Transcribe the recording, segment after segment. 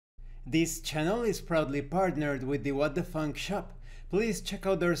This channel is proudly partnered with the What the Funk shop. Please check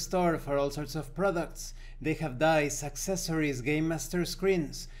out their store for all sorts of products. They have dice, accessories, Game Master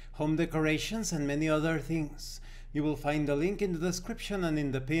screens, home decorations, and many other things. You will find the link in the description and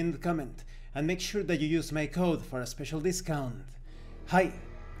in the pinned comment, and make sure that you use my code for a special discount. Hi,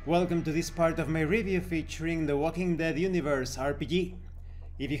 welcome to this part of my review featuring the Walking Dead Universe RPG.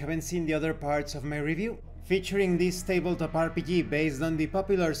 If you haven't seen the other parts of my review, featuring this tabletop RPG based on the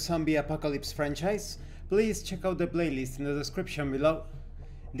popular zombie apocalypse franchise, please check out the playlist in the description below.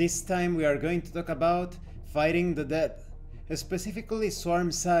 This time we are going to talk about fighting the dead, specifically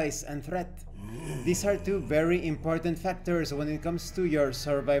swarm size and threat. These are two very important factors when it comes to your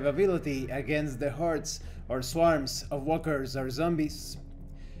survivability against the hordes or swarms of walkers or zombies.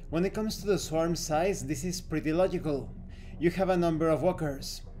 When it comes to the swarm size, this is pretty logical. You have a number of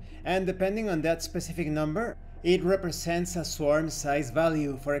walkers, and depending on that specific number, it represents a swarm size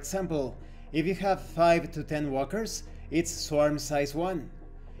value. For example, if you have 5 to 10 walkers, it's swarm size 1.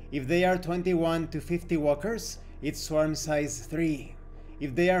 If they are 21 to 50 walkers, it's swarm size 3.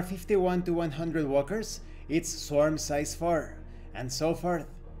 If they are 51 to 100 walkers, it's swarm size 4, and so forth.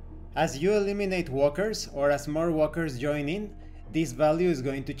 As you eliminate walkers, or as more walkers join in, this value is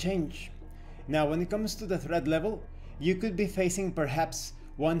going to change. Now, when it comes to the threat level, you could be facing perhaps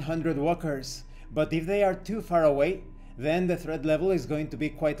 100 walkers, but if they are too far away, then the threat level is going to be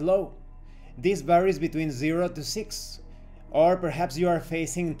quite low. This varies between 0 to 6. Or perhaps you are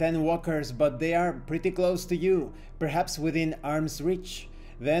facing 10 walkers, but they are pretty close to you, perhaps within arm's reach.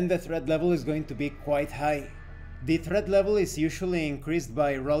 Then the threat level is going to be quite high. The threat level is usually increased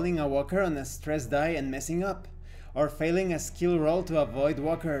by rolling a walker on a stress die and messing up, or failing a skill roll to avoid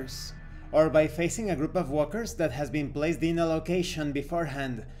walkers, or by facing a group of walkers that has been placed in a location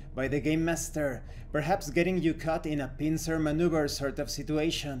beforehand by the Game Master, perhaps getting you caught in a pincer maneuver sort of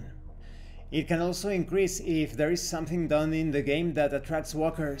situation. It can also increase if there is something done in the game that attracts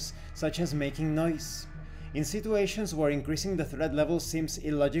walkers, such as making noise. In situations where increasing the threat level seems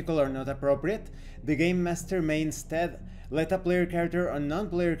illogical or not appropriate, the Game Master may instead let a player character or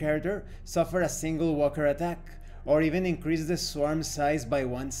non-player character suffer a single walker attack, or even increase the swarm size by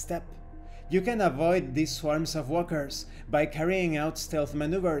 1 step. You can avoid these swarms of walkers by carrying out stealth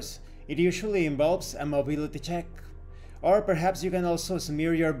maneuvers. It usually involves a mobility check. Or perhaps you can also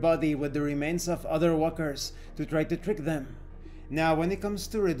smear your body with the remains of other walkers to try to trick them. Now, when it comes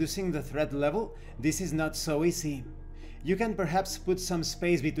to reducing the threat level, this is not so easy. You can perhaps put some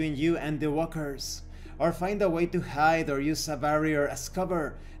space between you and the walkers, or find a way to hide or use a barrier as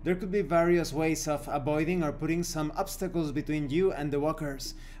cover. There could be various ways of avoiding or putting some obstacles between you and the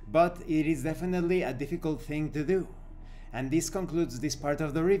walkers, but it is definitely a difficult thing to do. And this concludes this part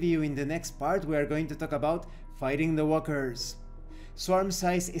of the review. In the next part we are going to talk about fighting the walkers. Swarm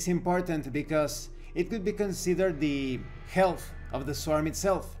size is important because it could be considered the health of the swarm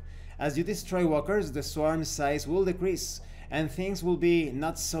itself. As you destroy walkers, the swarm size will decrease and things will be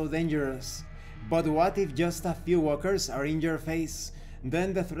not so dangerous. But what if just a few walkers are in your face?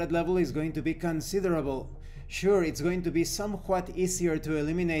 Then the threat level is going to be considerable. Sure, it's going to be somewhat easier to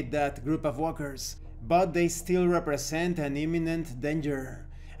eliminate that group of walkers, but they still represent an imminent danger.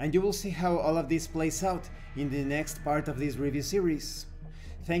 And you will see how all of this plays out in the next part of this review series.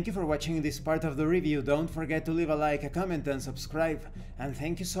 Thank you for watching this part of the review. Don't forget to leave a like, a comment, and subscribe. And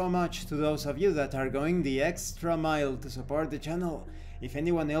thank you so much to those of you that are going the extra mile to support the channel. If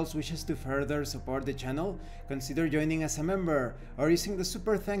anyone else wishes to further support the channel, consider joining as a member or using the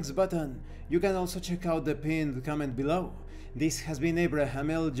super thanks button. You can also check out the pinned comment below. This has been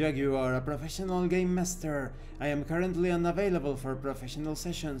Abraham L. Jaguar, a professional game master. I am currently unavailable for professional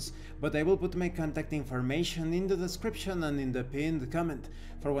sessions, but I will put my contact information in the description and in the pinned comment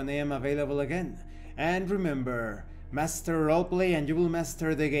for when I am available again. And remember, master roleplay and you will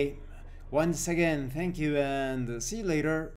master the game. Once again, thank you and see you later.